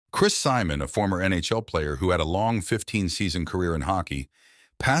Chris Simon, a former NHL player who had a long 15-season career in hockey,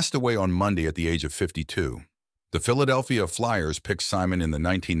 passed away on Monday at the age of 52. The Philadelphia Flyers picked Simon in the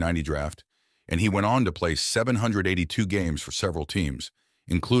 1990 draft, and he went on to play 782 games for several teams,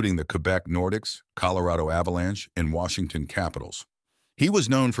 including the Quebec Nordiques, Colorado Avalanche, and Washington Capitals. He was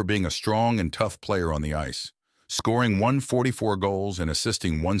known for being a strong and tough player on the ice, scoring 144 goals and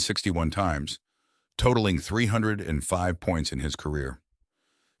assisting 161 times, totaling 305 points in his career.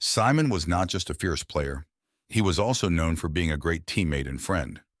 Simon was not just a fierce player. He was also known for being a great teammate and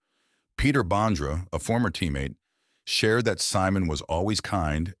friend. Peter Bondra, a former teammate, shared that Simon was always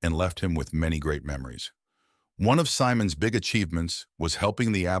kind and left him with many great memories. One of Simon's big achievements was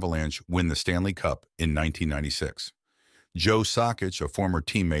helping the Avalanche win the Stanley Cup in 1996. Joe Sakic, a former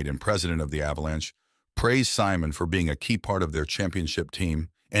teammate and president of the Avalanche, praised Simon for being a key part of their championship team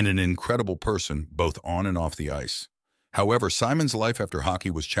and an incredible person both on and off the ice. However, Simon's life after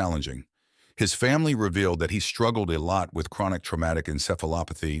hockey was challenging. His family revealed that he struggled a lot with chronic traumatic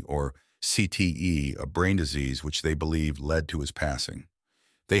encephalopathy, or CTE, a brain disease which they believe led to his passing.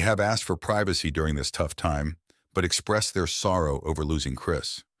 They have asked for privacy during this tough time, but expressed their sorrow over losing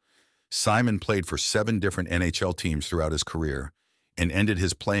Chris. Simon played for 7 different NHL teams throughout his career and ended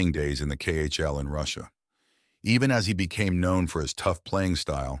his playing days in the KHL in Russia. Even as he became known for his tough playing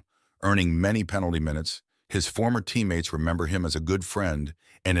style, earning many penalty minutes, his former teammates remember him as a good friend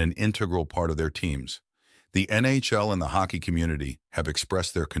and an integral part of their teams. The NHL and the hockey community have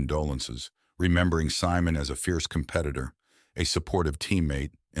expressed their condolences, remembering Simon as a fierce competitor, a supportive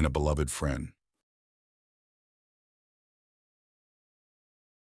teammate, and a beloved friend.